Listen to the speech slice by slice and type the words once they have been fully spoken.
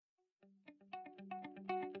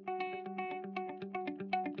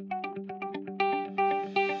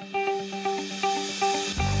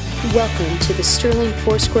Welcome to the Sterling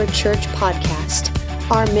Foursquare Church podcast.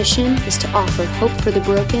 Our mission is to offer hope for the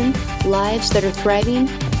broken, lives that are thriving,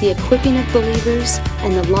 the equipping of believers,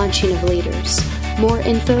 and the launching of leaders. More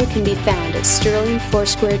info can be found at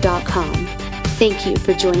sterlingfoursquare.com. Thank you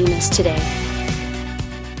for joining us today.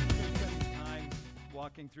 Spending time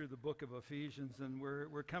walking through the book of Ephesians, and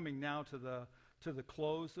we're coming now to the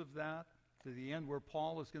close of that, to the end where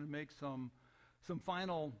Paul is going to make some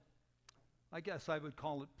final, I guess I would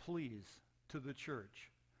call it, pleas to the church.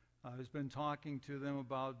 He's been talking to them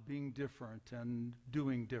about being different and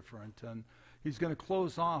doing different, and he's going to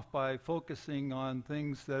close off by focusing on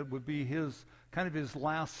things that would be his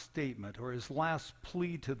last statement or his last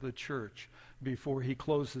plea to the church before he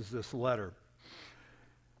closes this letter.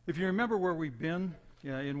 If you remember where we've been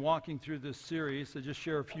in walking through this series, I'll just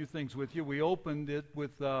share a few things with you. We opened it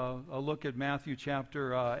with a look at Matthew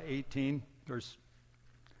chapter 18, verse,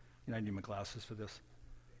 I need my glasses for this.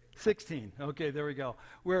 16. Okay, there we go.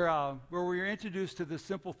 Where we were introduced to this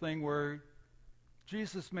simple thing where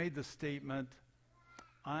Jesus made the statement,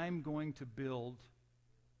 I'm going to build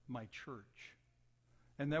my church.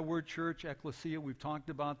 And that word church, ecclesia, we've talked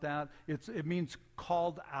about that. It means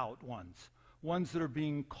called out ones that are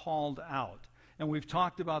being called out. And we've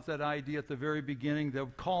talked about that idea at the very beginning,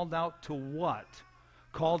 that called out to what?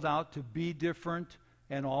 Called out to be different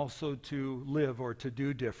and also to live or to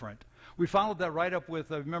do different. We followed that right up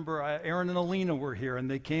with, I remember Aaron and Alina were here,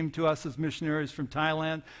 and they came to us as missionaries from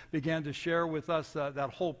Thailand, began to share with us that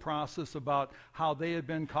whole process about how they had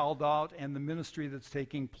been called out and the ministry that's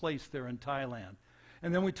taking place there in Thailand.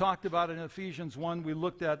 And then we talked about in Ephesians 1, we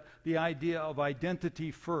looked at the idea of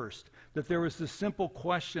identity first, that there was this simple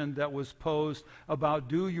question that was posed about,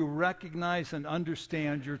 do you recognize and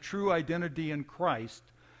understand your true identity in Christ?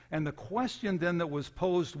 And the question then that was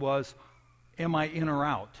posed was, am I in or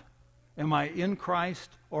out? Am I in Christ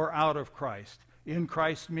or out of Christ? In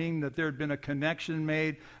Christ meaning that there had been a connection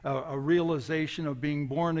made, a realization of being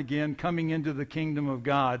born again, coming into the kingdom of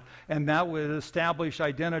God, and that would establish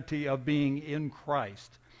identity of being in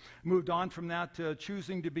Christ. Moved on from that to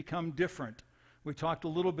choosing to become different. We talked a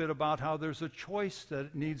little bit about how there's a choice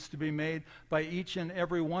that needs to be made by each and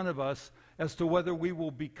every one of us as to whether we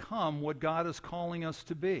will become what God is calling us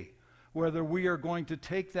to be, whether we are going to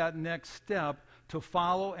take that next step to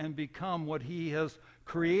follow and become what he has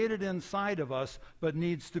created inside of us, but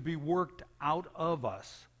needs to be worked out of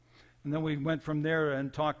us. And then we went from there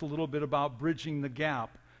and talked a little bit about bridging the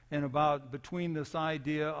gap and about between this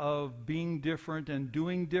idea of being different and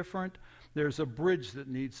doing different, there's a bridge that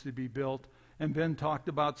needs to be built. And Ben talked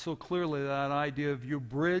about so clearly that idea of you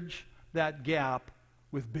bridge that gap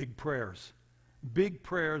with big prayers. Big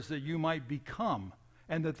prayers that you might become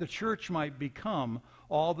and that the church might become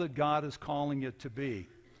all that God is calling it to be.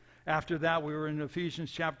 After that, we were in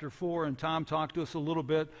Ephesians chapter 4, and Tom talked to us a little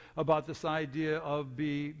bit about this idea of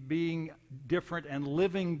being different and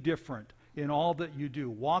living different in all that you do,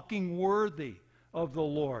 walking worthy of the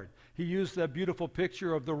Lord. He used that beautiful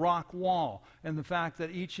picture of the rock wall and the fact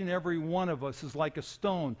that each and every one of us is like a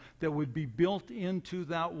stone that would be built into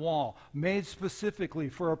that wall, made specifically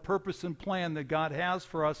for a purpose and plan that God has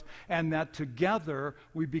for us, and that together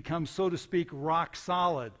we become, so to speak, rock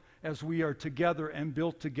solid as we are together and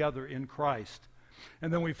built together in Christ.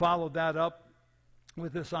 And then we followed that up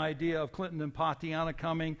with this idea of Clinton and Tatiana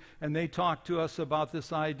coming, and they talked to us about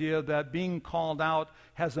this idea that being called out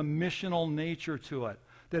has a missional nature to it.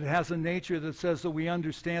 That it has a nature that says that we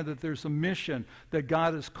understand that there's a mission that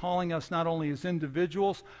God is calling us not only as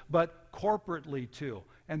individuals, but corporately too,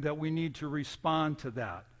 and that we need to respond to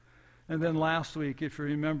that. And then last week, if you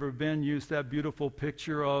remember, Ben used that beautiful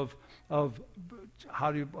picture of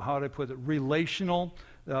how do I put it, relational,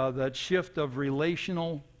 that shift of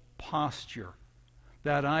relational posture.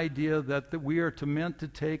 That idea that we are meant to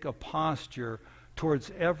take a posture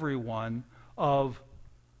towards everyone of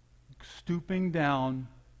stooping down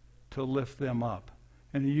to lift them up.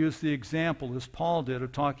 And he used the example, as Paul did,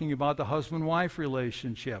 of talking about the husband-wife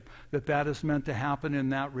relationship, that is meant to happen in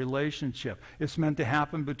that relationship. It's meant to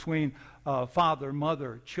happen between father,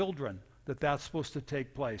 mother, children, that's supposed to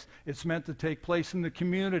take place. It's meant to take place in the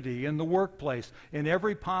community, in the workplace, in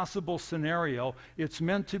every possible scenario. It's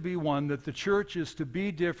meant to be one that the church is to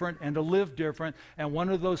be different and to live different. And one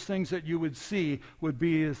of those things that you would see would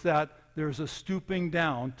be is that there's a stooping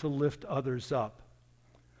down to lift others up.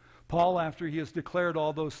 Paul, after he has declared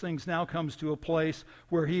all those things, now comes to a place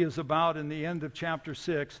where he is about, in the end of chapter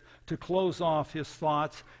 6, to close off his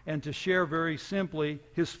thoughts and to share very simply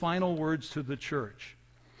his final words to the church.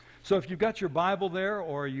 So if you've got your Bible there,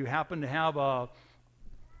 or you happen to have a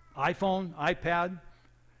iPhone, iPad,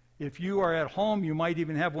 if you are at home, you might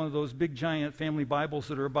even have one of those big giant family Bibles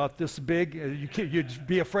that are about this big. You'd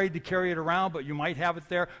be afraid to carry it around, but you might have it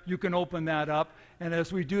there. You can open that up. And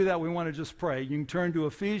as we do that, we want to just pray. You can turn to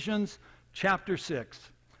Ephesians chapter 6.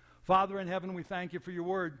 Father in heaven, we thank you for your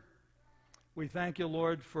word. We thank you,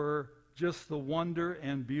 Lord, for just the wonder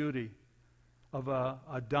and beauty of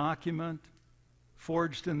a document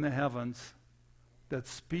forged in the heavens that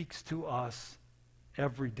speaks to us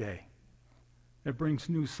every day. It brings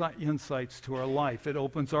new insights to our life. It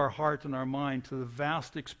opens our heart and our mind to the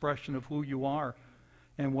vast expression of who you are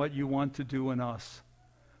and what you want to do in us.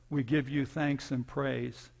 We give you thanks and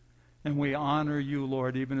praise, and we honor you,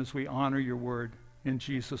 Lord, even as we honor your word. In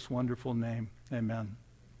Jesus' wonderful name, amen.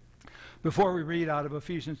 Before we read out of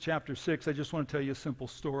Ephesians chapter 6, I just want to tell you a simple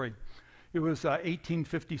story. It was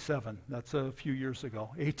 1857. That's a few years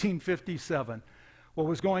ago. 1857. What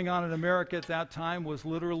was going on in America at that time was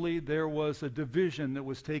literally there was a division that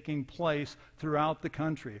was taking place throughout the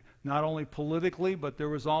country. Not only politically, but there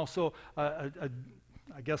was also a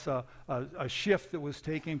shift that was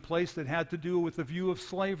taking place that had to do with the view of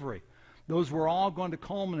slavery. Those were all going to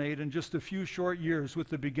culminate in just a few short years with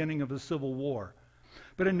the beginning of the Civil War.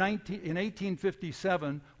 But in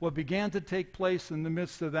 1857, what began to take place in the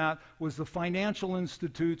midst of that was the financial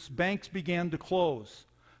institutes, banks began to close.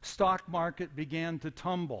 Stock market began to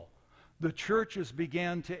tumble. The churches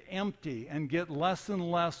began to empty and get less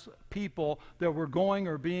and less people that were going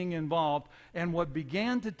or being involved. And what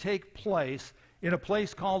began to take place in a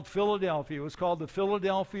place called Philadelphia, it was called the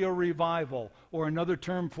Philadelphia Revival, or another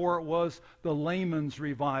term for it was the Layman's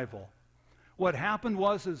Revival. What happened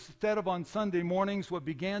was, instead of on Sunday mornings, what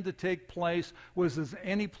began to take place was as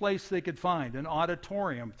any place they could find, an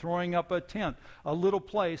auditorium, throwing up a tent, a little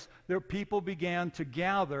place, there people began to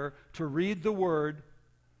gather to read the Word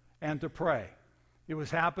and to pray. It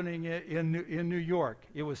was happening in New York.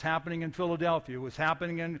 It was happening in Philadelphia. It was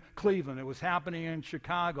happening in Cleveland. It was happening in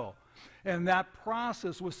Chicago. And that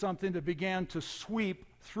process was something that began to sweep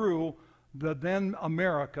through the then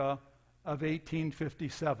America of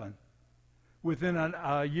 1857. Within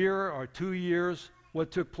a year or 2 years,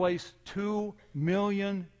 what took place, 2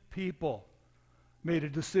 million people made a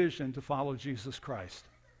decision to follow Jesus Christ.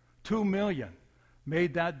 2 million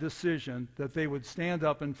made that decision that they would stand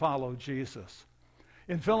up and follow Jesus.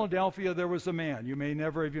 In Philadelphia, there was a man. You may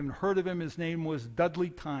never have even heard of him. His name was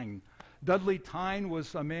Dudley Tyne. Dudley Tyne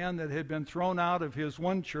was a man that had been thrown out of his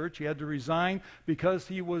one church. He had to resign because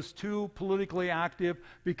he was too politically active,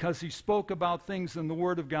 because he spoke about things in the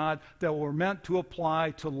Word of God that were meant to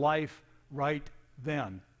apply to life right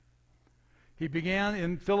then. He began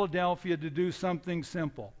in Philadelphia to do something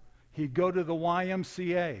simple. He'd go to the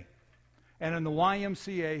YMCA. And in the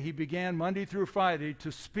YMCA, he began Monday through Friday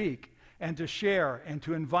to speak and to share and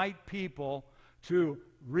to invite people to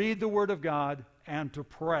read the Word of God and to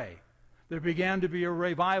pray. There began to be a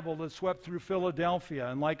revival that swept through Philadelphia,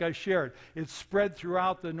 and like I shared, it spread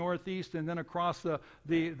throughout the Northeast and then across the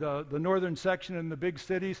northern section in the big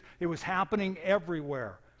cities. It was happening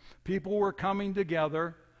everywhere. People were coming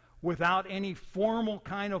together without any formal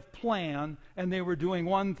kind of plan, and they were doing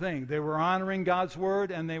one thing. They were honoring God's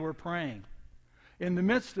Word, and they were praying. In the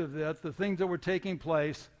midst of that, the things that were taking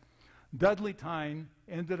place, Dudley Tyne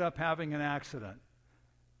ended up having an accident.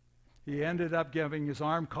 He ended up getting his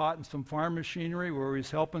arm caught in some farm machinery where he was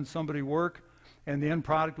helping somebody work, and the end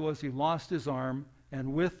product was he lost his arm,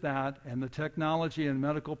 and with that, and the technology and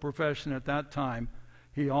medical profession at that time,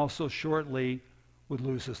 he also shortly would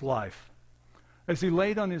lose his life. As he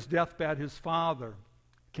laid on his deathbed, his father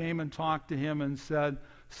came and talked to him and said,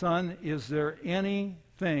 "Son, is there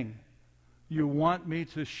anything you want me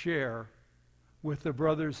to share with the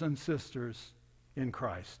brothers and sisters in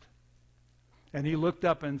Christ?" And he looked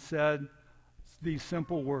up and said these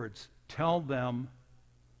simple words, "Tell them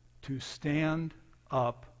to stand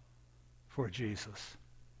up for Jesus."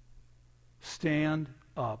 Stand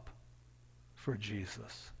up for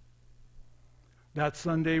Jesus. That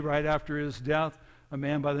Sunday, right after his death, a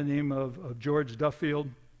man by the name of George Duffield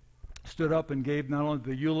stood up and gave not only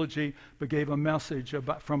the eulogy, but gave a message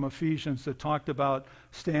from Ephesians that talked about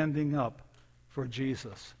standing up for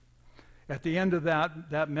Jesus. At the end of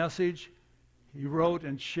that message, he wrote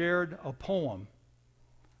and shared a poem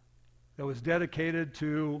that was dedicated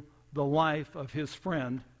to the life of his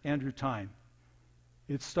friend, Andrew Tyne.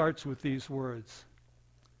 It starts with these words,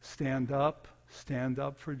 stand up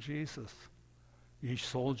for Jesus, ye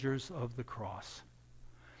soldiers of the cross."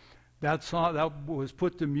 That song that was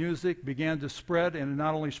put to music, began to spread, and it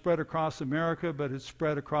not only spread across America, but it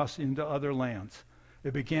spread across into other lands.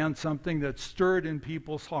 It began something that stirred in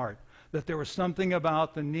people's heart, that there was something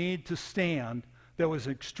about the need to stand that was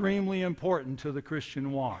extremely important to the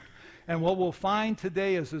Christian walk. And what we'll find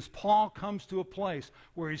today is as Paul comes to a place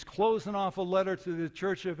where he's closing off a letter to the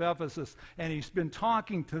church of Ephesus, and he's been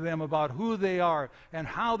talking to them about who they are and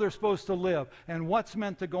how they're supposed to live and what's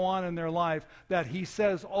meant to go on in their life, that he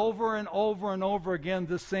says over and over and over again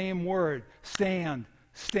the same word: stand,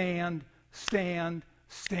 stand, stand,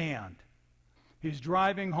 stand. He's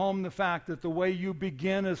driving home the fact that the way you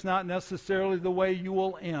begin is not necessarily the way you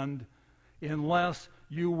will end, unless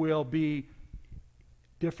you will be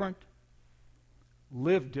different,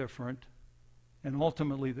 live different, and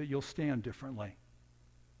ultimately that you'll stand differently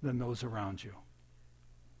than those around you.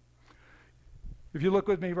 If you look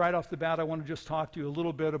with me right off the bat, I want to just talk to you a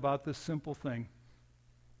little bit about this simple thing.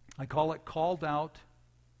 I call it called out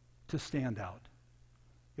to stand out.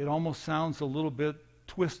 It almost sounds a little bit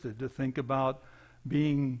twisted to think about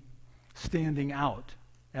standing out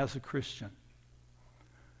as a Christian.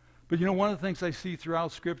 But you know, one of the things I see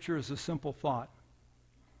throughout Scripture is a simple thought.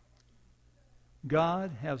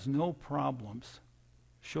 God has no problems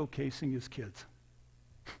showcasing his kids.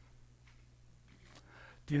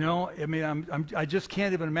 Do you know, I mean, I just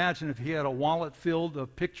can't even imagine if he had a wallet filled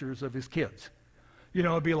of pictures of his kids. You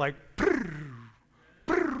know, it'd be like, brrr,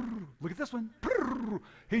 brrr, look at this one. Brrr.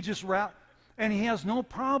 He just and he has no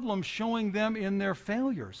problem showing them in their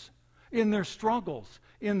failures, in their struggles,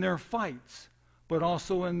 in their fights, but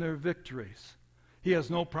also in their victories. He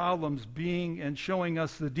has no problems being and showing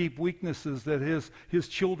us the deep weaknesses that his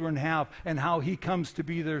children have, and how he comes to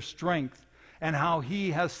be their strength, and how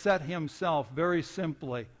he has set himself very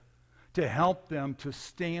simply to help them to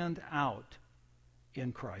stand out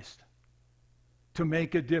in Christ, to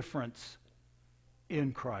make a difference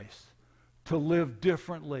in Christ, to live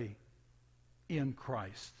differently in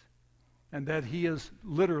Christ, and that he has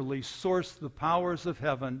literally sourced the powers of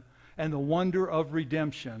heaven and the wonder of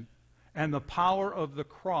redemption and the power of the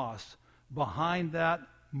cross behind that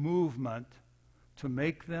movement to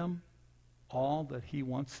make them all that he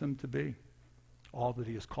wants them to be, all that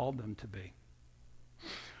he has called them to be.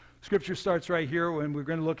 Scripture starts right here when we're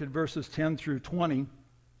going to look at verses 10 through 20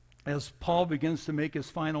 as Paul begins to make his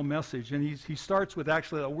final message. And he starts with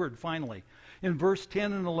actually that word, finally. In verse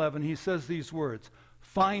 10 and 11, he says these words: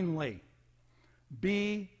 finally,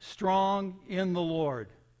 be strong in the Lord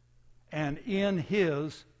and in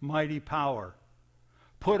his mighty power.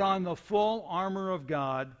 Put on the full armor of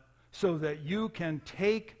God so that you can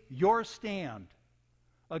take your stand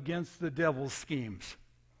against the devil's schemes.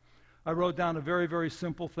 I wrote down a very, very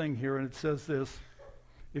simple thing here, and it says this: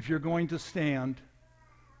 if you're going to stand,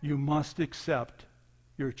 you must accept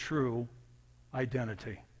your true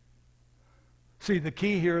identity. See, the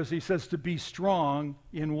key here is he says to be strong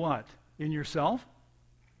in what? In yourself?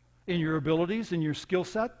 In your abilities? In your skill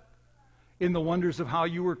set? In the wonders of how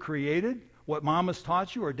you were created? What mom has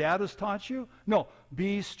taught you or dad has taught you? No,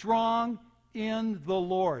 be strong in the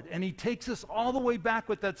Lord. And he takes us all the way back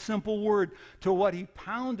with that simple word to what he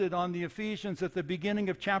pounded on the Ephesians at the beginning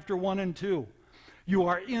of chapter 1 and 2. You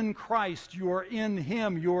are in Christ. You are in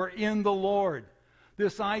him. You are in the Lord.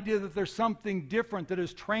 This idea that there's something different that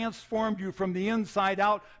has transformed you from the inside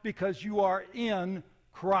out because you are in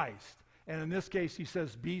Christ. And in this case, he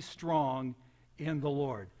says, be strong in the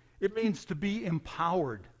Lord. It means to be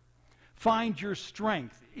empowered. Find your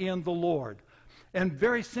strength in the Lord. And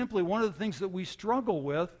very simply, one of the things that we struggle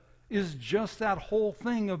with is just that whole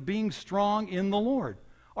thing of being strong in the Lord,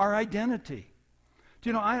 our identity. Do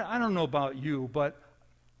you know, I don't know about you, but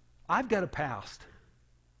I've got a past.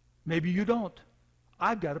 Maybe you don't.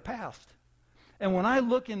 I've got a past. And when I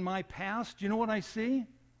look in my past, do you know what I see?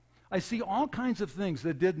 I see all kinds of things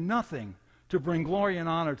that did nothing to bring glory and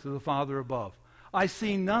honor to the Father above. I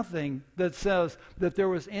see nothing that says that there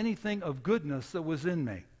was anything of goodness that was in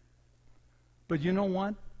me. But you know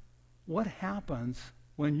what? What happens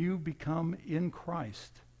when you become in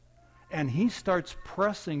Christ and he starts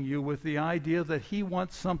pressing you with the idea that he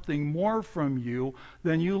wants something more from you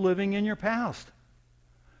than you living in your past?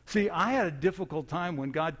 See, I had a difficult time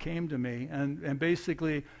when God came to me and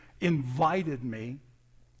basically invited me,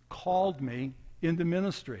 called me into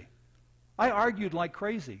ministry. I argued like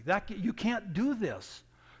crazy. You can't do this.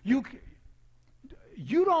 You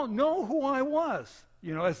don't know who I was.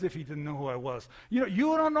 You know, as if he didn't know who I was. You know,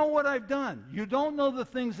 you don't know what I've done. You don't know the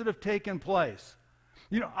things that have taken place.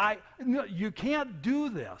 You know, you can't do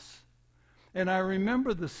this. And I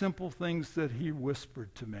remember the simple things that he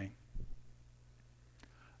whispered to me.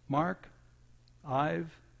 Mark, I've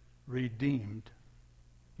redeemed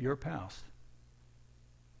your past.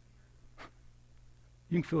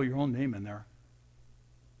 You can fill your own name in there.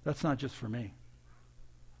 That's not just for me.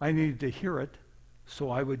 I needed to hear it so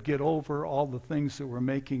I would get over all the things that were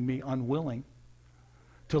making me unwilling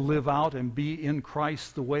to live out and be in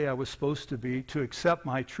Christ the way I was supposed to be, to accept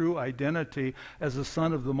my true identity as a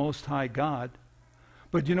son of the Most High God.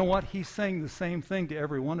 But you know what? He's saying the same thing to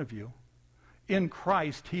every one of you. In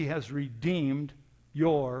Christ, he has redeemed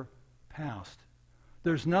your past.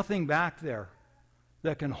 There's nothing back there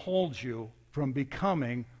that can hold you from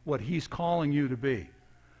becoming what he's calling you to be.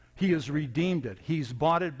 He has redeemed it. He's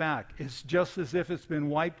bought it back. It's just as if it's been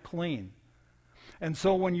wiped clean. And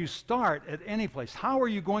so when you start at any place, how are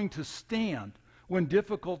you going to stand when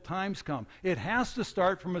difficult times come? It has to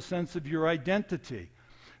start from a sense of your identity.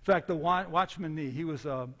 In fact, the Watchman Nee, he was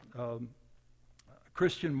a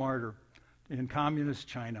Christian martyr in communist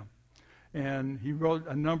China. And he wrote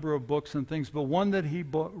a number of books and things, but one that he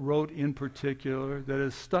wrote in particular that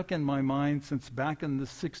has stuck in my mind since back in the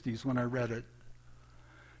 60s when I read it.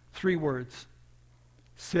 3 words: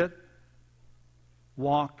 sit,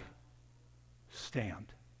 walk, stand.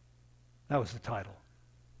 That was the title.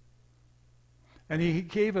 And he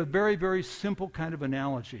gave a very, very simple kind of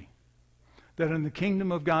analogy that in the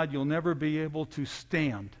kingdom of God you'll never be able to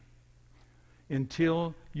stand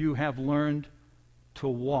until you have learned to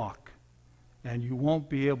walk. And you won't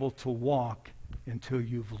be able to walk until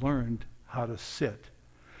you've learned how to sit.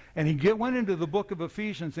 And he went into the book of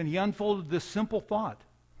Ephesians and he unfolded this simple thought.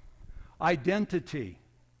 Identity.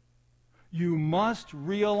 You must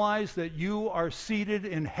realize that you are seated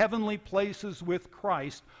in heavenly places with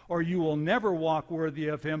Christ, or you will never walk worthy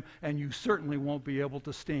of him, and you certainly won't be able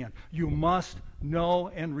to stand. You must know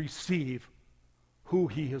and receive who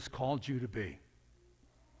he has called you to be.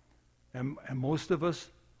 And most of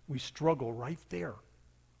us, we struggle right there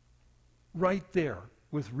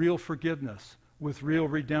with real forgiveness, with real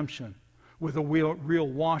redemption, with a real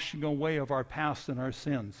washing away of our past and our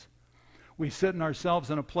sins. We sit in ourselves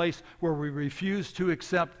in a place where we refuse to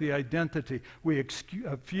accept the identity. We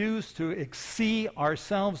refuse to see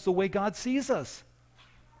ourselves the way God sees us.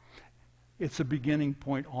 It's a beginning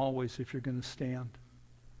point always if you're going to stand.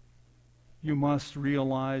 You must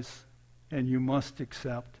realize and you must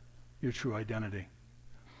accept your true identity.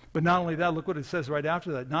 But not only that, look what it says right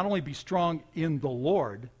after that. Not only be strong in the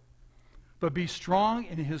Lord, but be strong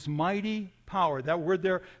in his mighty power. That word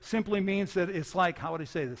there simply means that it's like, how would I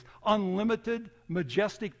say this? Unlimited,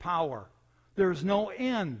 majestic power. There's no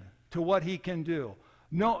end to what he can do.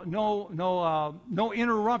 No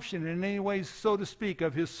interruption in any way, so to speak,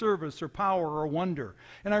 of his service or power or wonder.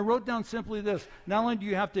 And I wrote down simply this. Not only do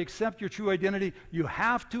you have to accept your true identity, you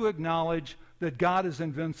have to acknowledge that God is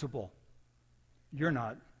invincible. You're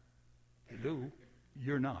not. Hello?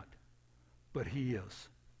 You're not. But he is.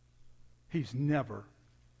 He's never,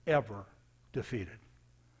 ever defeated.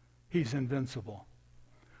 He's invincible.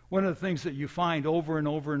 One of the things that you find over and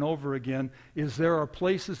over and over again is there are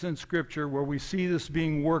places in Scripture where we see this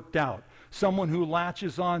being worked out. Someone who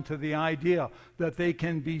latches on to the idea that they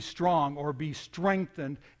can be strong or be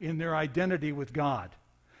strengthened in their identity with God,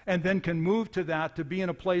 and then can move to that to be in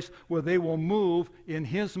a place where they will move in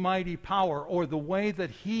his mighty power or the way that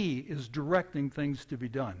he is directing things to be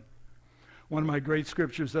done. One of my great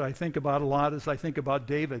scriptures that I think about a lot is I think about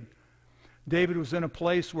David. David was in a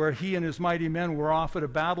place where he and his mighty men were off at a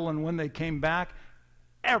battle, and when they came back,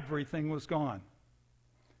 everything was gone.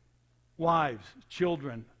 Wives,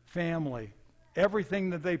 children, family, everything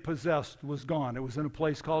that they possessed was gone. It was in a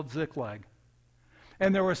place called Ziklag.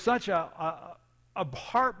 And there was such a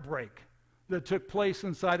heartbreak that took place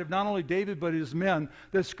inside of not only David but his men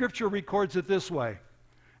that Scripture records it this way.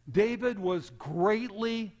 David was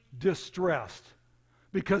greatly distressed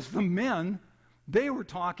because the men, they were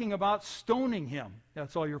talking about stoning him.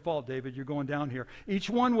 That's all your fault, David. You're going down here. Each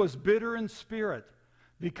one was bitter in spirit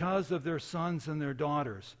because of their sons and their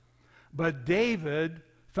daughters. But David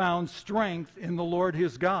found strength in the Lord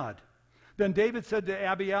his God. Then David said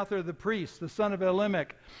to Abiathar the priest, the son of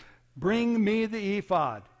Elimelech, "Bring me the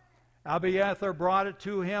ephod." Abiathar brought it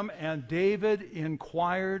to him, and David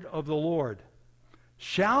inquired of the Lord,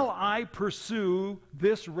 "Shall I pursue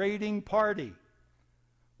this raiding party?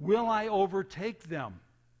 Will I overtake them?"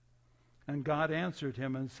 And God answered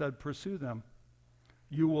him and said, "Pursue them.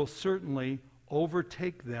 You will certainly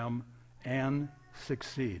overtake them and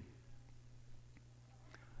succeed."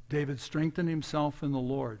 David strengthened himself in the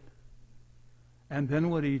Lord. And then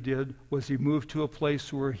what he did was he moved to a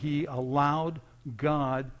place where he allowed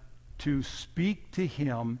God to speak to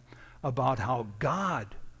him about how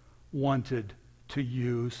God wanted to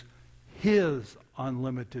use his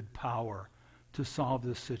unlimited power to solve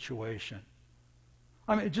this situation.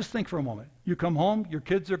 I mean, just think for a moment. You come home, your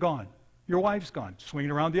kids are gone. Your wife's gone. Swing it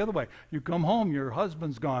around the other way. You come home, your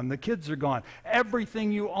husband's gone, the kids are gone. Everything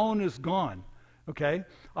you own is gone. Okay?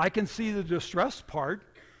 I can see the distress part.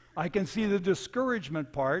 I can see the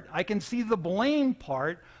discouragement part. I can see the blame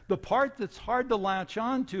part. The part that's hard to latch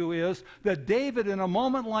on to is that David, in a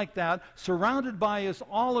moment like that, surrounded by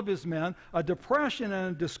all of his men, a depression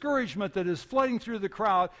and a discouragement that is flooding through the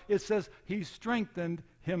crowd, it says he strengthened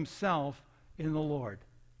himself in the Lord.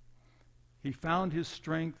 He found his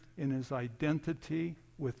strength in his identity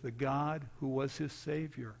with the God who was his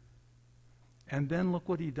Savior. And then look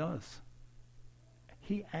what he does.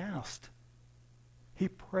 He asked. He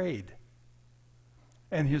prayed.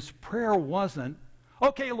 And his prayer wasn't,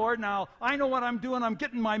 okay, Lord, now I know what I'm doing. I'm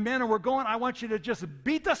getting my men and we're going. I want you to just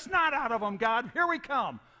beat the snot out of them, God. Here we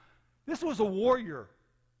come. This was a warrior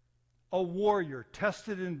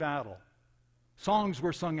tested in battle. Songs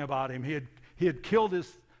were sung about him. He had killed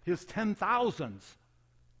his 10,000s.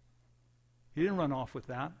 He didn't run off with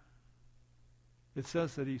that. It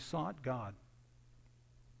says that he sought God.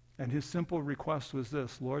 And his simple request was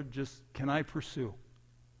this, Lord, just, can I pursue?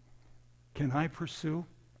 Can I pursue?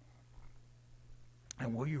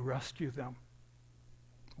 And will you rescue them?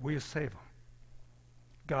 Will you save them?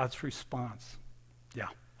 God's response, yeah,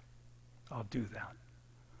 I'll do that.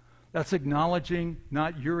 That's acknowledging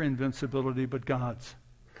not your invincibility, but God's.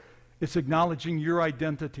 It's acknowledging your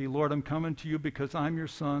identity. Lord, I'm coming to you because I'm your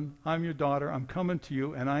son, I'm your daughter, I'm coming to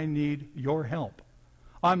you, and I need your help.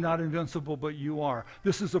 I'm not invincible, but you are.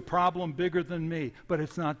 This is a problem bigger than me, but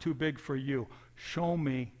it's not too big for you. Show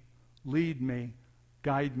me, lead me,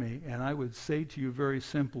 guide me. And I would say to you very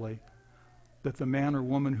simply that the man or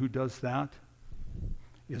woman who does that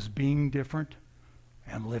is being different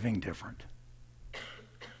and living different.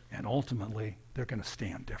 And ultimately, they're going to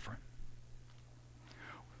stand different.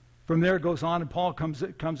 From there it goes on, and Paul comes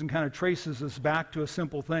and kind of traces us back to a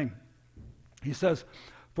simple thing. He says,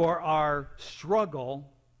 for our struggle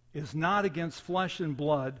is not against flesh and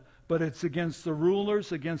blood, but it's against the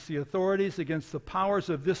rulers, against the authorities, against the powers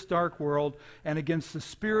of this dark world, and against the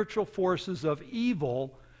spiritual forces of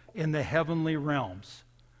evil in the heavenly realms.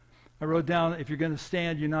 I wrote down, if you're going to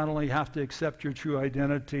stand, you not only have to accept your true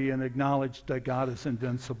identity and acknowledge that God is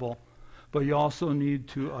invincible, but you also need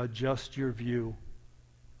to adjust your view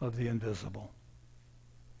of the invisible.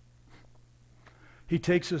 He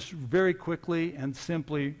takes us very quickly and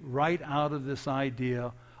simply right out of this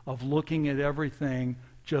idea of looking at everything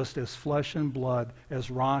just as flesh and blood, as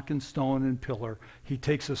rock and stone and pillar. He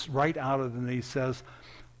takes us right out of it and he says,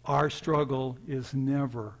 our struggle is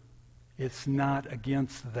never, it's not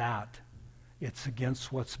against that. It's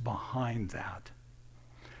against what's behind that.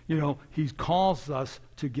 You know, he calls us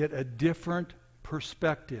to get a different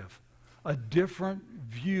perspective, a different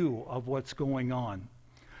view of what's going on.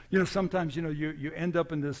 You know, sometimes, you end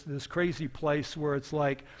up in this crazy place where it's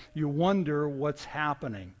like you wonder what's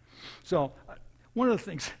happening. So one of the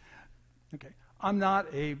things, okay, I'm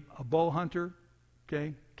not a bow hunter, okay,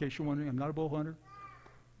 in case you're wondering, I'm not a bow hunter.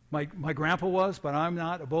 My grandpa was, but I'm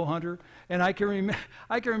not a bow hunter. And I can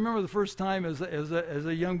remember the first time as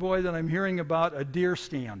a young boy that I'm hearing about a deer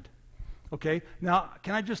stand. Okay, now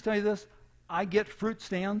can I just tell you this? I get fruit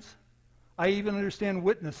stands. I even understand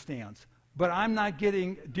witness stands. But I'm not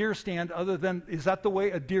getting deer stand other than, is that the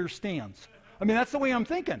way a deer stands? I mean, that's the way I'm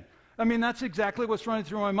thinking. I mean, that's exactly what's running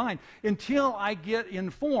through my mind. Until I get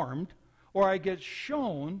informed or I get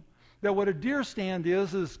shown that what a deer stand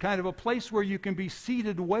is kind of a place where you can be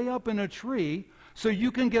seated way up in a tree so you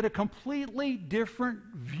can get a completely different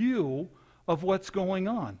view of what's going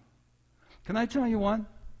on. Can I tell you what?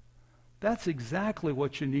 That's exactly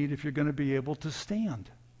what you need if you're going to be able to stand.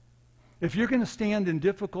 If you're going to stand in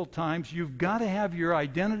difficult times, you've got to have your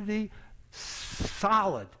identity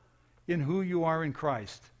solid in who you are in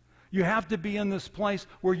Christ. You have to be in this place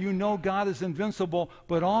where you know God is invincible,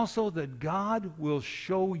 but also that God will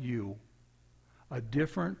show you a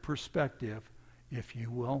different perspective if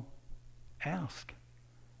you will ask.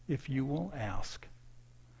 If you will ask.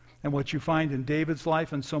 And what you find in David's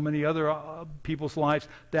life and so many other people's lives,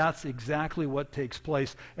 that's exactly what takes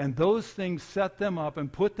place. And those things set them up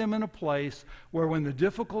and put them in a place where when the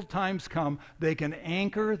difficult times come, they can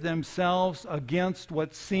anchor themselves against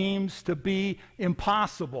what seems to be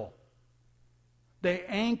impossible. They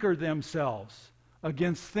anchor themselves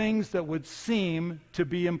against things that would seem to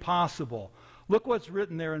be impossible. Look what's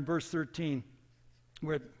written there in verse 13.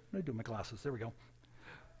 Let me do my glasses. There we go.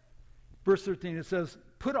 Verse 13, it says,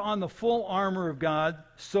 put on the full armor of God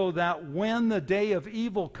so that when the day of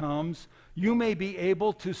evil comes, you may be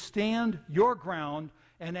able to stand your ground,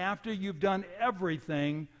 and after you've done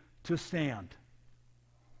everything, to stand.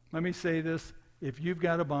 Let me say this. If you've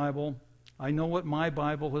got a Bible, I know what my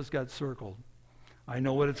Bible has got circled. I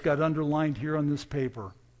know what it's got underlined here on this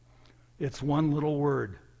paper. It's one little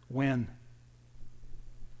word, when.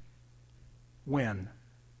 When.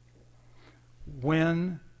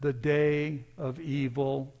 When the day of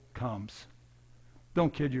evil comes.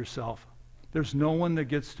 Don't kid yourself. There's no one that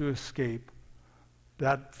gets to escape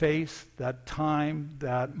that face, that time,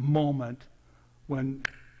 that moment when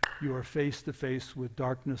you are face to face with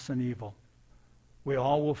darkness and evil. We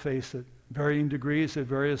all will face it, varying degrees at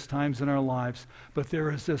various times in our lives. But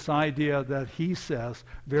there is this idea that he says,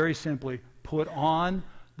 very simply, put on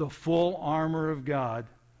the full armor of God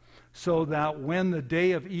so that when the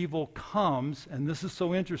day of evil comes, and this is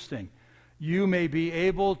so interesting, you may be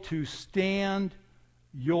able to stand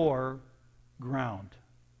your ground.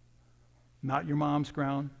 Not your mom's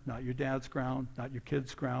ground, not your dad's ground, not your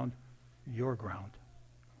kid's ground, your ground.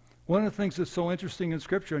 One of the things that's so interesting in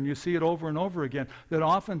Scripture, and you see it over and over again, that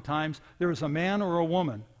oftentimes there is a man or a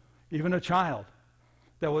woman, even a child,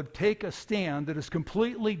 that would take a stand that is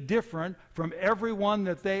completely different from everyone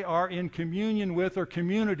that they are in communion with or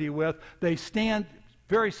community with. They stand,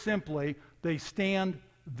 very simply, they stand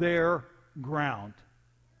their ground.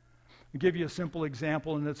 I'll give you a simple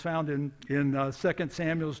example, and it's found in 2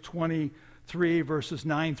 Samuel 23, verses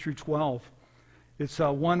 9 through 12. It's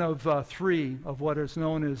one of three of what is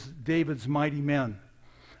known as David's mighty men.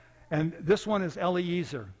 And this one is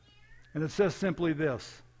Eliezer. And it says simply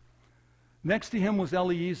this. Next to him was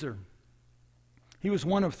Eliezer. He was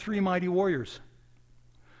one of three mighty warriors.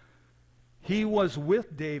 He was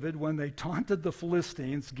with David when they taunted the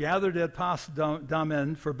Philistines, gathered at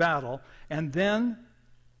Pas-dammim for battle, and then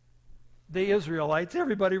the Israelites,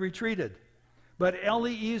 everybody retreated. But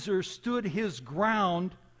Eliezer stood his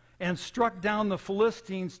ground and struck down the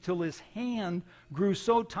Philistines till his hand grew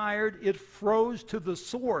so tired it froze to the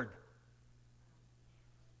sword.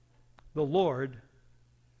 The Lord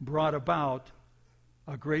brought about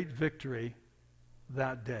a great victory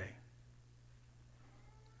that day.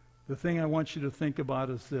 The thing I want you to think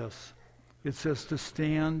about is this. It says to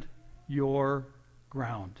stand your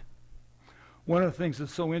ground. One of the things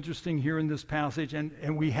that's so interesting here in this passage,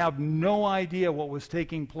 and we have no idea what was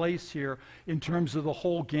taking place here in terms of the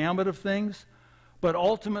whole gamut of things, but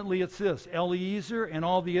ultimately it's this. Eliezer and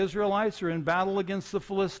all the Israelites are in battle against the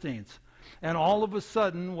Philistines. And all of a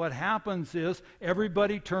sudden, what happens is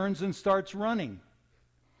everybody turns and starts running.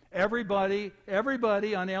 Everybody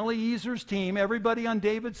on Eliezer's team, everybody on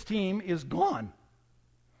David's team is gone.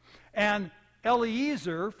 And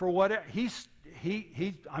Eliezer, for what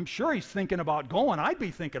I'm sure he's thinking about going. I'd be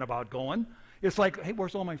thinking about going. It's like, hey,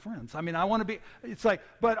 where's all my friends? I mean, I want to be. It's like,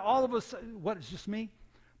 but all of a sudden, what, it's just me?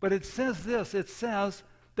 But it says this. It says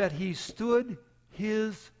that he stood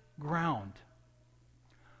his ground.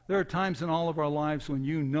 There are times in all of our lives when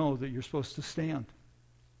you know that you're supposed to stand,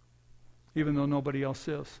 even though nobody else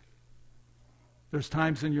is. There's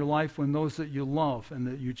times in your life when those that you love and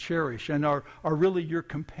that you cherish and are really your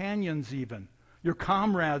companions even, your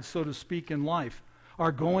comrades, so to speak, in life,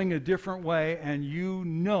 are going a different way, and you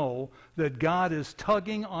know that God is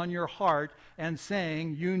tugging on your heart and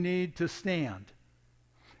saying you need to stand.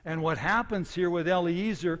 And what happens here with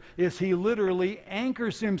Eliezer is he literally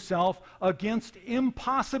anchors himself against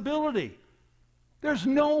impossibility. There's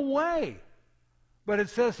no way. But it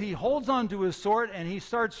says he holds onto his sword and he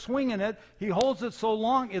starts swinging it. He holds it so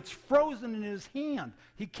long it's frozen in his hand.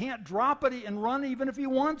 He can't drop it and run even if he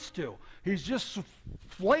wants to. He's just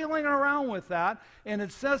flailing around with that. And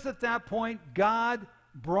it says at that point, God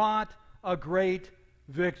brought a great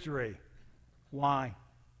victory. Why?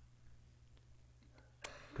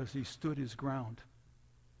 Because he stood his ground.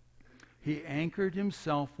 He anchored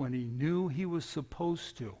himself when he knew he was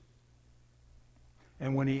supposed to.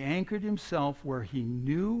 And when he anchored himself where he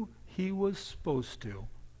knew he was supposed to,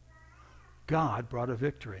 God brought a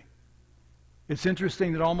victory. It's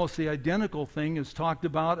interesting that almost the identical thing is talked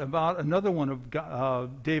about another one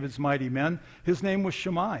of David's mighty men. His name was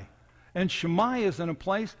Shammai. And Shammai is in a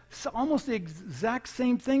place, almost the exact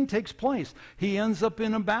same thing takes place. He ends up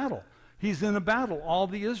in a battle. He's in a battle. All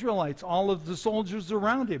the Israelites, all of the soldiers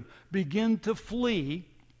around him begin to flee.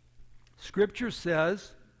 Scripture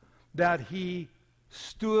says that he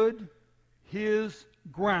stood his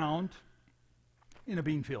ground in a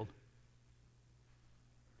bean field.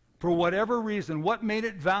 For whatever reason, what made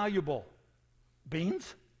it valuable?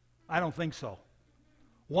 Beans? I don't think so.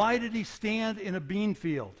 Why did he stand in a bean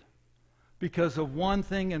field? Because of one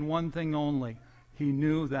thing and one thing only. He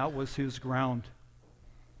knew that was his ground.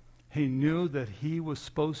 He knew that he was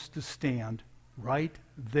supposed to stand right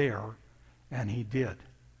there, and he did.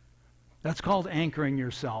 That's called anchoring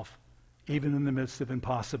yourself, even in the midst of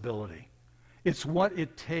impossibility. It's what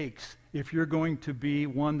it takes if you're going to be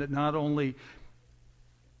one that not only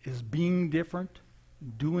is being different,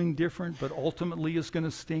 doing different, but ultimately is going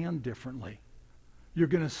to stand differently. You're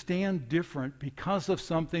going to stand different because of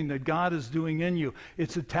something that God is doing in you.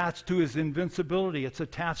 It's attached to his invincibility. It's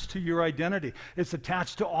attached to your identity. It's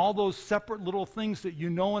attached to all those separate little things that you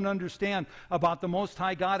know and understand about the Most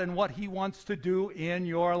High God and what he wants to do in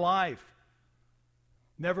your life.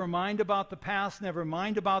 Never mind about the past. Never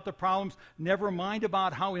mind about the problems. Never mind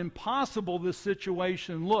about how impossible this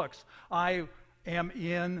situation looks. I am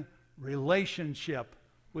in relationship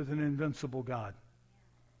with an invincible God.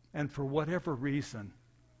 And for whatever reason,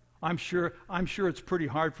 I'm sure it's pretty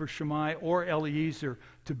hard for Shammai or Eliezer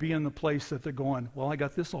to be in the place that they're going, well, I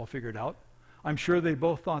got this all figured out. I'm sure they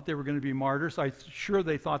both thought they were going to be martyrs. I'm sure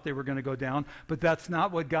they thought they were going to go down, but that's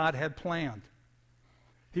not what God had planned.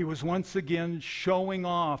 He was once again showing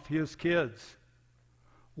off his kids.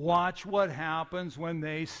 Watch what happens when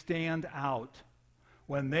they stand out.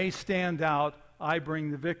 When they stand out, I bring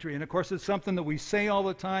the victory. And of course, it's something that we say all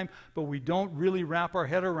the time, but we don't really wrap our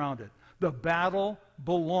head around it. The battle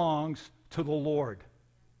belongs to the Lord.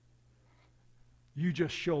 You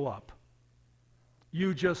just show up.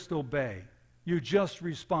 You just obey. You just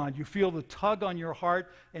respond. You feel the tug on your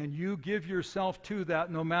heart, and you give yourself to that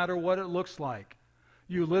no matter what it looks like.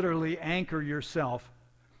 You literally anchor yourself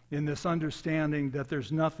in this understanding that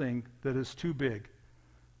there's nothing that is too big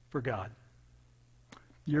for God.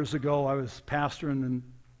 Years ago, I was pastoring in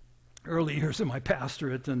early years of my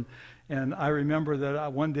pastorate, and I remember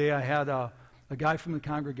that one day I had a guy from the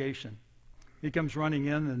congregation. He comes running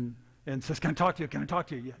in and says, "Can I talk to you? Can I talk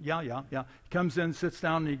to you?" Yeah. He comes in, sits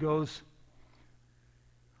down, and he goes,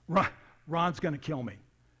 Ron's going to kill me.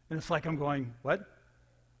 And it's like I'm going, what?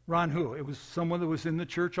 Ron who? It was someone that was in the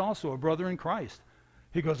church also, a brother in Christ.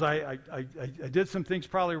 He goes, I did some things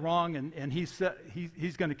probably wrong, and he said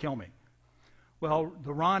he's going to kill me. Well,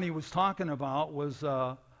 the Ron he was talking about was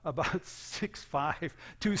about 6'5",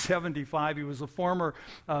 275. He was a former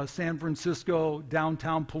San Francisco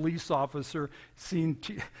downtown police officer, seen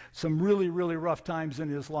some really, really rough times in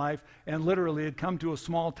his life, and literally had come to a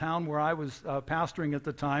small town where I was pastoring at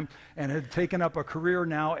the time and had taken up a career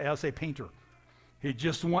now as a painter. He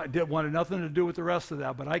just wanted nothing to do with the rest of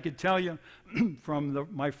that. But I could tell you from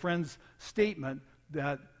my friend's statement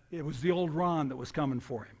that it was the old Ron that was coming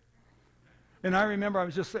for him. And I remember I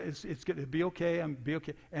was just saying, it's going to be okay, I'm be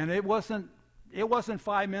okay. And it wasn't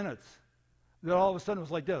 5 minutes that all of a sudden it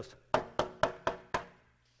was like this. And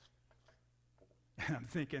I'm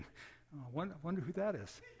thinking, oh, wonder who that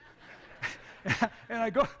is. And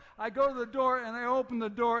I go to the door and I open the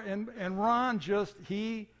door and Ron just,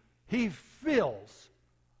 he fills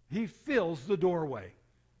the doorway.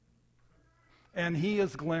 And he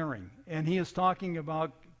is glaring. And he is talking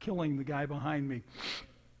about killing the guy behind me.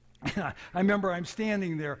 I remember I'm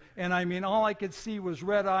standing there, and I mean, all I could see was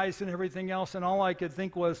red eyes and everything else, and all I could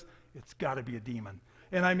think was, it's got to be a demon.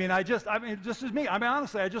 And I mean, just as me. I mean,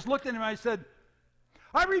 honestly, I just looked at him and I said,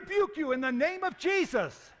 I rebuke you in the name of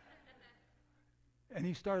Jesus. And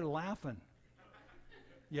he started laughing.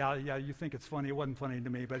 Yeah, you think it's funny. It wasn't funny to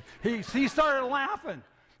me, but he started laughing.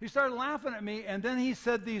 He started laughing at me, and then he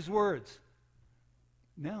said these words,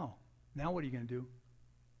 Now what are you going to do?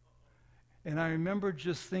 And I remember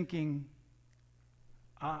just thinking,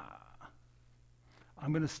 I'm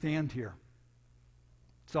going to stand here.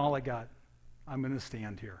 It's all I got. I'm going to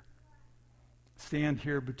stand here. Stand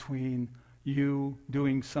here between you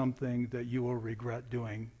doing something that you will regret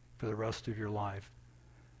doing for the rest of your life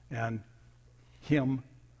and him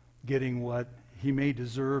getting what he may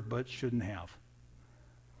deserve but shouldn't have.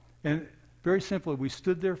 And very simply, we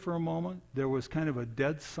stood there for a moment. There was kind of a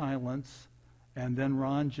dead silence. And then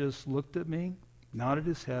Ron just looked at me, nodded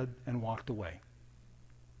his head, and walked away.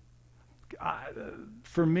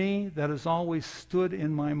 For me, that has always stood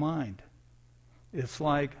in my mind. It's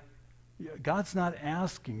like, God's not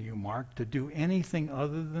asking you, Mark, to do anything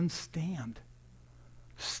other than stand.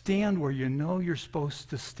 Stand where you know you're supposed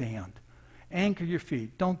to stand. Anchor your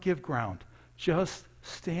feet. Don't give ground. Just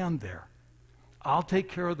stand there. I'll take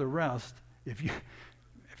care of the rest if you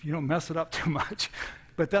don't mess it up too much.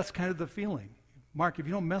 But that's kind of the feeling. Mark, if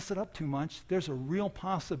you don't mess it up too much, there's a real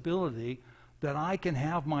possibility that I can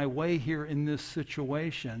have my way here in this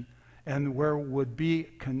situation, and where would be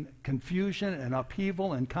confusion and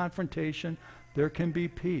upheaval and confrontation, there can be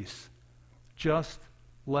peace. Just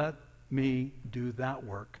let me do that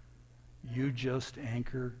work. You just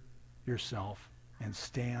anchor yourself and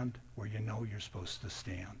stand where you know you're supposed to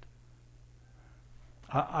stand.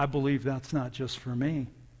 I believe that's not just for me.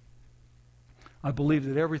 I believe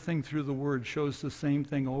that everything through the Word shows the same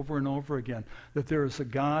thing over and over again, that there is a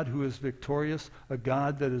God who is victorious, a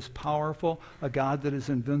God that is powerful, a God that is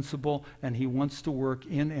invincible, and he wants to work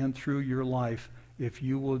in and through your life if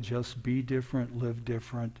you will just be different, live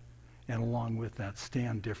different, and along with that,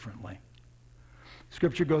 stand differently.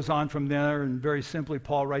 Scripture goes on from there, and very simply,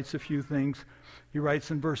 Paul writes a few things. He writes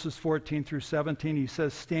in verses 14 through 17, he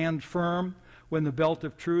says, "Stand firm when the belt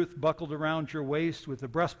of truth buckled around your waist, with the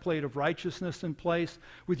breastplate of righteousness in place,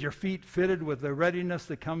 with your feet fitted with the readiness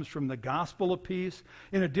that comes from the gospel of peace.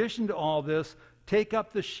 In addition to all this, take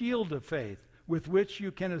up the shield of faith, with which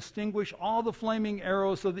you can extinguish all the flaming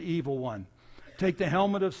arrows of the evil one. Take the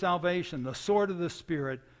helmet of salvation, the sword of the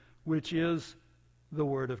Spirit, which is the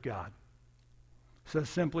Word of God." It says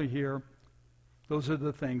simply here, those are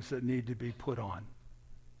the things that need to be put on.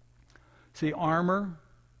 See, armor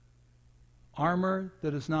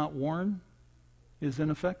that is not worn is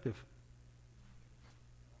ineffective.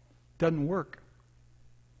 Doesn't work.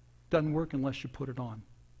 Doesn't work unless you put it on.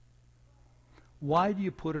 Why do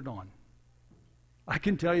you put it on? I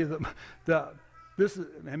can tell you that this is,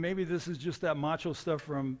 and maybe this is just that macho stuff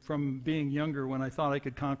from being younger when I thought I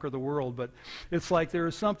could conquer the world, but it's like there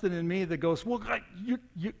is something in me that goes, well,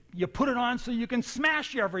 you put it on so you can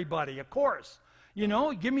smash everybody, of course. You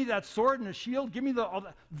know, give me that sword and a shield, give me all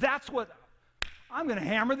that. That's what, I'm going to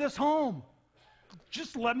hammer this home.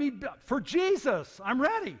 Just let me, for Jesus, I'm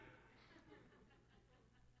ready.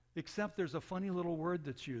 Except there's a funny little word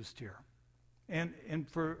that's used here. And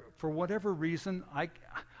for whatever reason,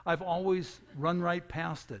 I've always run right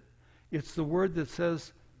past it. It's the word that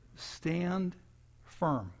says, stand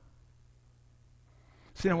firm.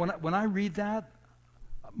 See, now when I read that,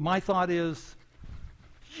 my thought is,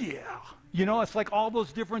 yeah. You know, it's like all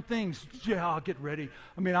those different things. Yeah, I'll get ready.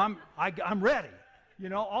 I mean, I'm ready. You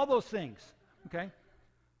know, all those things. Okay?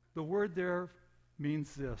 The word there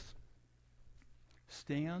means this.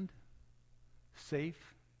 Stand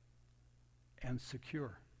safe and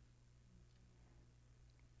secure.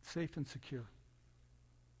 Safe and secure.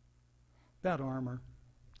 That armor,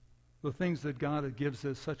 the things that God gives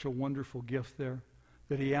us, such a wonderful gift there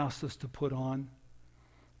that he asks us to put on,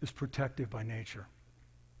 is protective by nature.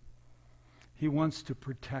 He wants to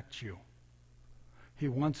protect you. He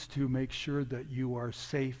wants to make sure that you are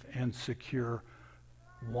safe and secure.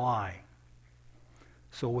 Why?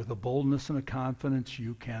 So with a boldness and a confidence,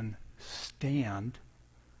 you can stand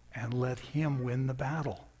and let him win the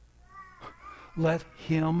battle. Let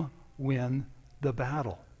him win the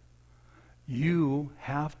battle. You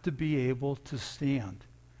have to be able to stand.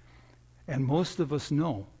 And most of us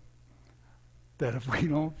know that if we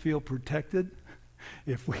don't feel protected,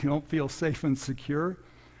 if we don't feel safe and secure,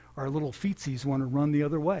 our little feetsies want to run the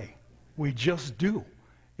other way. We just do.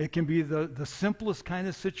 It can be the simplest kind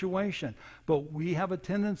of situation, but we have a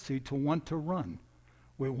tendency to want to run.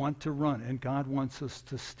 We want to run, and God wants us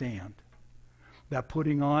to stand. That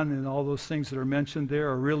putting on and all those things that are mentioned there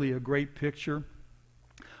are really a great picture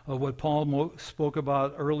of what Paul spoke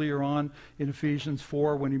about earlier on in Ephesians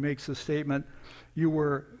 4 when he makes the statement, you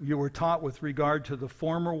were taught with regard to the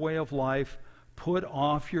former way of life, put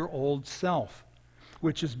off your old self,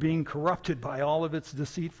 which is being corrupted by all of its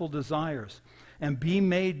deceitful desires, and be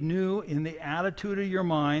made new in the attitude of your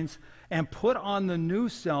minds, and put on the new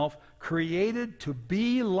self, created to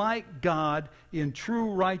be like God in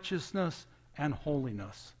true righteousness and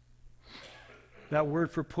holiness. That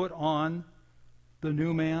word for put on, the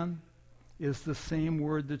new man, is the same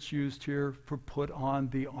word that's used here for put on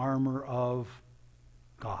the armor of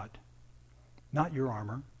God. Not your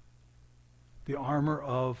armor. The armor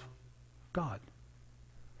of God.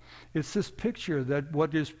 It's this picture that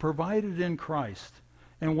what is provided in Christ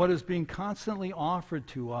and what is being constantly offered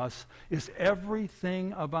to us is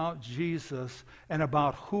everything about Jesus and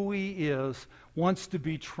about who he is wants to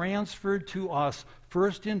be transferred to us,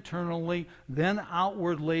 first internally, then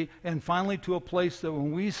outwardly, and finally to a place that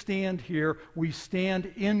when we stand here, we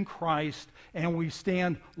stand in Christ and we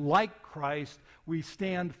stand like Christ. We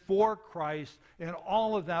stand for Christ, and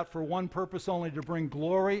all of that for one purpose only, to bring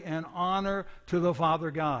glory and honor to the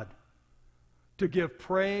Father God. To give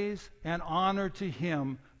praise and honor to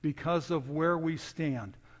him because of where we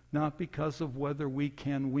stand, not because of whether we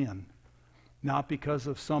can win, not because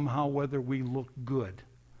of somehow whether we look good,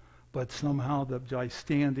 but somehow that by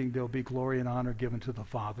standing there'll be glory and honor given to the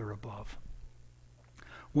Father above.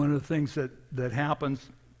 One of the things that happens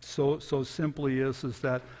so simply is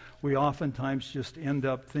that we oftentimes just end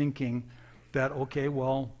up thinking that, okay,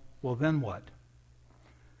 well then what?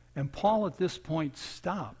 And Paul at this point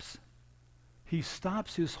stops. He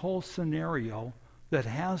stops his whole scenario that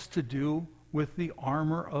has to do with the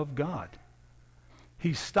armor of God.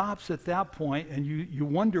 he stops at that point, and you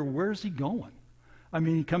wonder, where's he going? I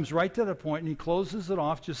mean, he comes right to the point, and he closes it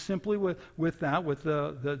off just simply with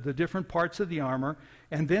the different parts of the armor.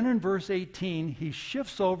 And then in verse 18, he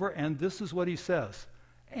shifts over, and this is what he says.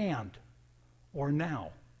 And, or now.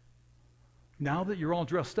 Now that you're all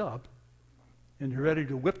dressed up, and you're ready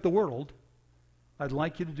to whip the world, I'd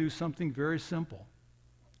like you to do something very simple.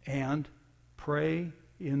 And pray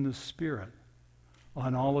in the Spirit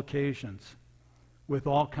on all occasions, with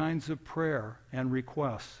all kinds of prayer and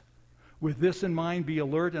requests. With this in mind, be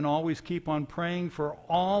alert and always keep on praying for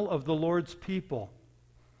all of the Lord's people.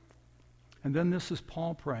 And then this is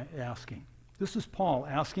Paul asking. This is Paul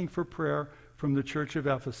asking for prayer from the church of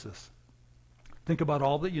Ephesus. Think about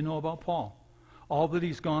all that you know about Paul, all that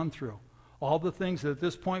he's gone through, all the things that at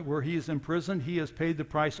this point where he is imprisoned, he has paid the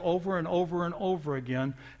price over and over and over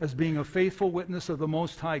again as being a faithful witness of the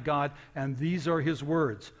Most High God. And these are his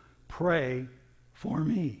words. Pray for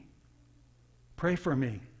me. Pray for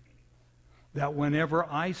me, that whenever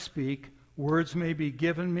I speak, words may be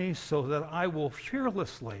given me so that I will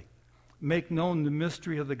fearlessly make known the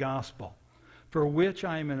mystery of the gospel, for which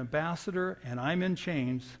I am an ambassador and I'm in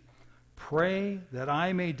chains. Pray that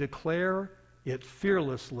I may declare it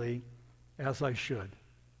fearlessly as I should.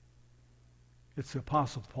 It's the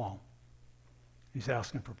Apostle Paul. He's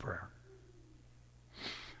asking for prayer.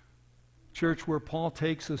 Church, where Paul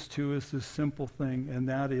takes us to is this simple thing, and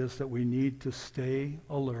that is that we need to stay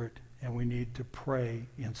alert and we need to pray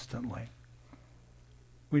instantly.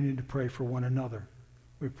 We need to pray for one another.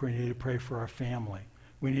 We need to pray for our family.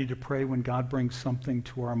 We need to pray when God brings something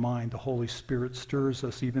to our mind. The Holy Spirit stirs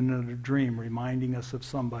us even in a dream, reminding us of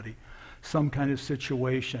somebody, some kind of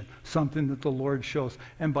situation, something that the Lord shows.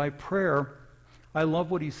 And by prayer, I love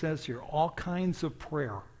what he says here, all kinds of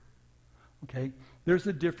prayer. Okay? There's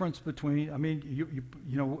a difference between, I mean,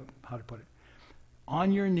 you know how to put it.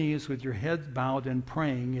 On your knees with your head bowed and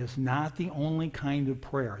praying is not the only kind of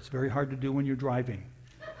prayer. It's very hard to do when you're driving.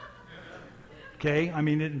 Okay? I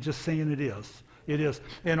mean, just saying it is. It is.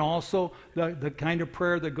 And also the kind of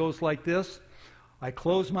prayer that goes like this. I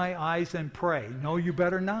close my eyes and pray. No, you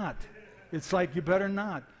better not. It's like you better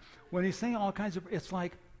not. When he's saying all kinds of, it's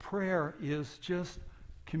like prayer is just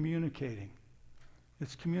communicating.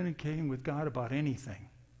 It's communicating with God about anything.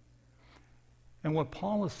 And what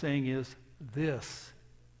Paul is saying is, this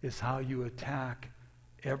is how you attack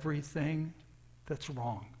everything that's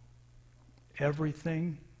wrong.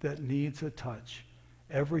 Everything that needs a touch.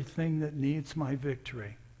 Everything that needs my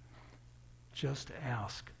victory. Just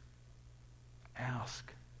ask.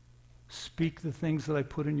 Ask. Speak the things that I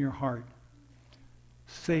put in your heart.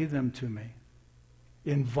 Say them to me.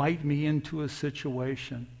 Invite me into a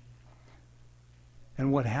situation.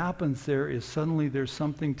 And what happens there is suddenly there's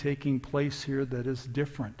something taking place here that is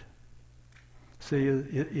different. Say,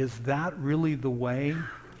 is that really the way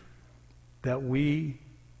that we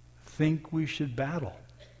think we should battle?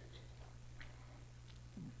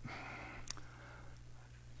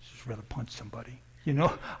 Just rather punch somebody. You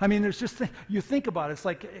know, I mean, there's just, you think about it, it's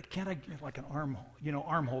like, can't I get like an arm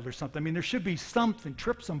hold or something? I mean, there should be something,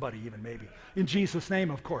 trip somebody even maybe, in Jesus' name,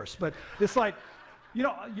 of course. But it's like, you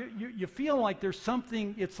know, you feel like there's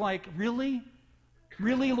something, it's like, really?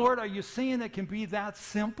 Really, Lord, are you saying it can be that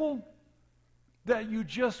simple? That you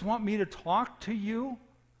just want me to talk to you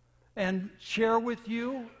and share with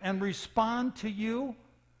you and respond to you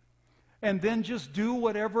and then just do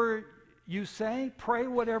whatever you say, pray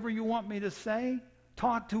whatever you want me to say,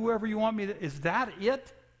 talk to whoever you want me to, is that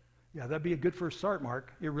it? Yeah, that'd be a good first start,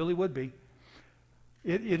 Mark. It really would be.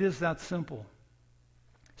 It is that simple.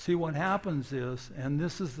 See, what happens is, and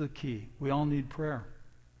this is the key, we all need prayer.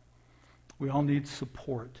 We all need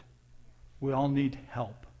support. We all need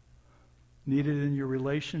help. Need it in your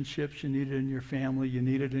relationships, you need it in your family, you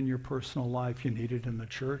need it in your personal life, you need it in the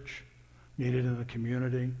church, you need it in the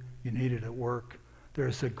community, you need it at work.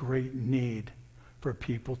 There's a great need for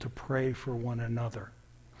people to pray for one another.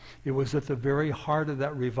 It was at the very heart of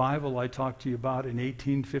that revival I talked to you about in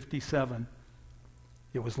 1857.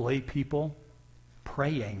 It was lay people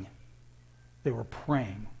praying. They were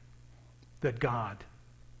praying that God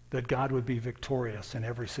would be victorious in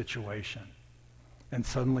every situation. And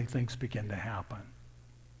suddenly things begin to happen.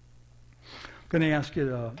 I'm going to ask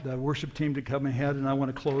you the worship team to come ahead, and I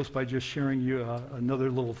want to close by just sharing you another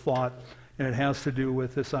little thought, and it has to do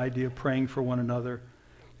with this idea of praying for one another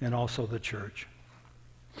and also the church.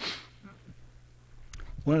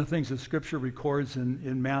 One of the things that Scripture records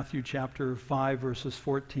in Matthew chapter 5, verses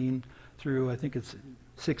 14 through, I think it's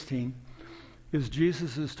 16, is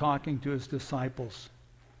Jesus is talking to his disciples,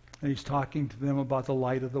 and he's talking to them about the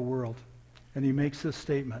light of the world. And he makes this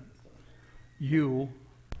statement. You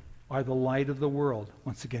are the light of the world.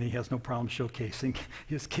 Once again, he has no problem showcasing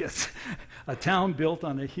his kids. A town built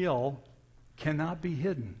on a hill cannot be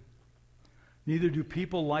hidden. Neither do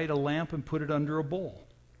people light a lamp and put it under a bowl.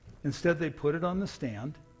 Instead, they put it on the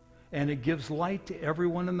stand, and it gives light to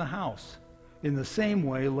everyone in the house. In the same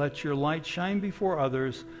way, let your light shine before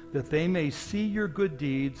others, that they may see your good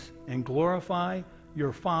deeds and glorify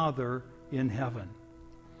your Father in heaven.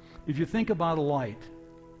 If you think about a light,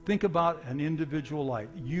 think about an individual light,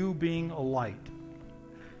 you being a light.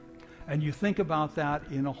 And you think about that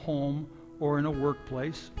in a home or in a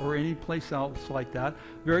workplace or any place else like that.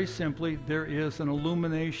 Very simply, there is an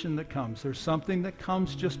illumination that comes. There's something that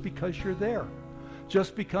comes just because you're there.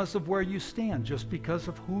 Just because of where you stand, just because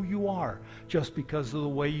of who you are, just because of the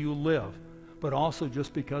way you live, but also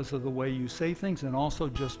just because of the way you say things, and also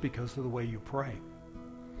just because of the way you pray.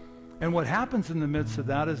 And what happens in the midst of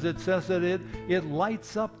that is it says that it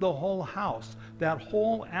lights up the whole house. That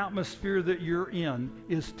whole atmosphere that you're in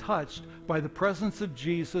is touched by the presence of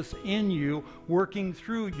Jesus in you, working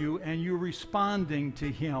through you, and you responding to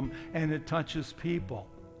him, and it touches people.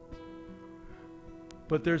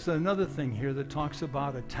 But there's another thing here that talks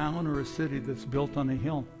about a town or a city that's built on a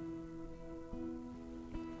hill.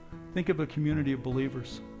 Think of a community of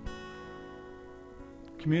believers.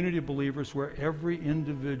 Community of believers where every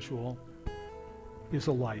individual is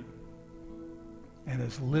a light and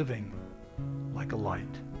is living like a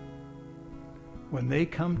light. When they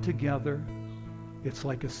come together, it's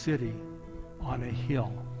like a city on a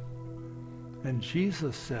hill. And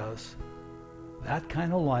Jesus says that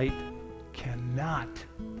kind of light cannot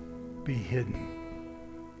be hidden.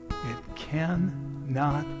 It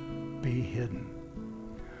cannot be hidden.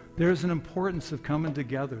 There's an importance of coming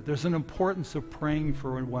together. There's an importance of praying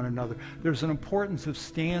for one another. There's an importance of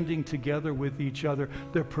standing together with each other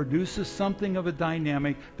that produces something of a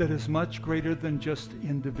dynamic that is much greater than just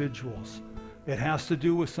individuals. It has to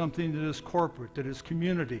do with something that is corporate, that is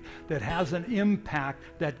community, that has an impact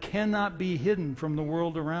that cannot be hidden from the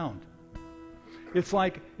world around. It's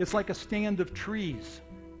like a stand of trees.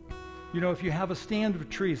 You know, if you have a stand of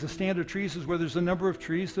trees is where there's a number of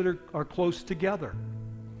trees that are close together.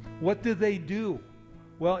 What do they do?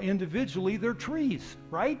 Well, individually, they're trees,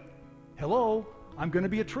 right? Hello, I'm going to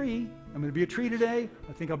be a tree. I'm going to be a tree today.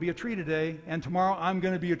 I think I'll be a tree today. And tomorrow, I'm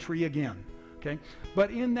going to be a tree again. Okay?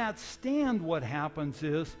 But in that stand, what happens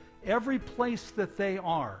is every place that they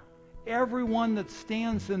are, everyone that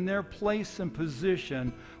stands in their place and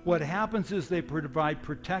position, what happens is they provide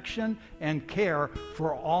protection and care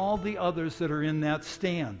for all the others that are in that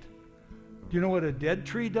stand. Do you know what a dead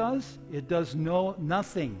tree does? It does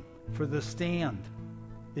nothing for the stand.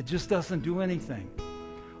 It just doesn't do anything.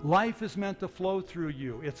 Life is meant to flow through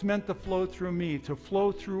you. It's meant to flow through me, to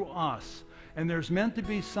flow through us. And there's meant to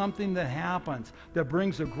be something that happens that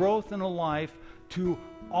brings a growth and a life to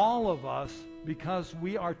all of us, because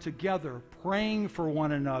we are together praying for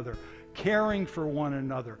one another, caring for one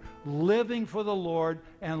another, living for the Lord,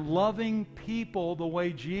 and loving people the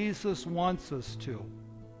way Jesus wants us to.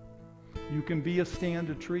 You can be a stand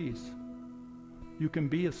of trees. You can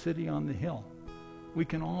be a city on the hill. We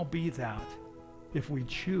can all be that if we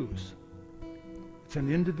choose. It's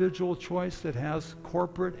an individual choice that has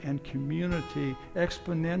corporate and community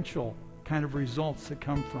exponential kind of results that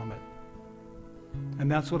come from it.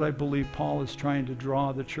 And that's what I believe Paul is trying to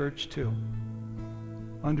draw the church to.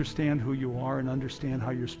 Understand who you are and understand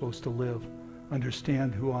how you're supposed to live.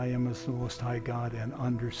 Understand who I am as the Most High God, and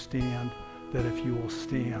understand that if you will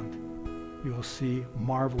stand, you will see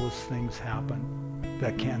marvelous things happen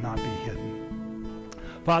that cannot be hidden.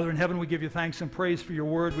 Father in heaven, we give you thanks and praise for your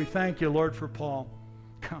word. We thank you, Lord, for Paul.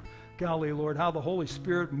 Golly, Lord, how the Holy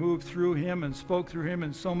Spirit moved through him and spoke through him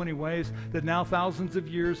in so many ways that now, thousands of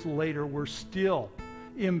years later, we're still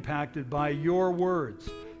impacted by your words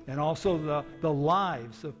and also the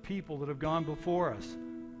lives of people that have gone before us.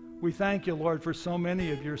 We thank you, Lord, for so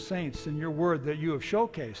many of your saints and your word that you have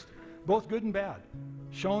showcased, both good and bad,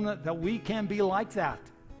 shown that we can be like that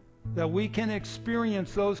we can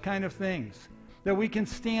experience those kind of things, that we can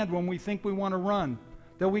stand when we think we want to run,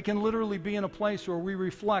 that we can literally be in a place where we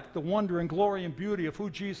reflect the wonder and glory and beauty of who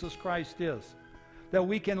Jesus Christ is, that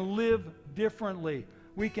we can live differently,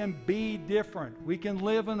 we can be different, we can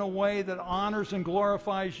live in a way that honors and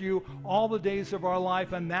glorifies you all the days of our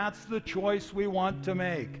life, and that's the choice we want to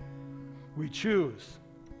make. We choose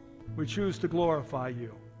to glorify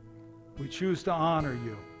you. We choose to honor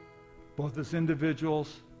you, both as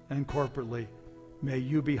individuals and corporately. May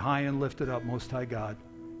you be high and lifted up, Most High God.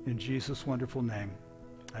 In Jesus' wonderful name.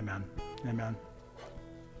 Amen. Amen.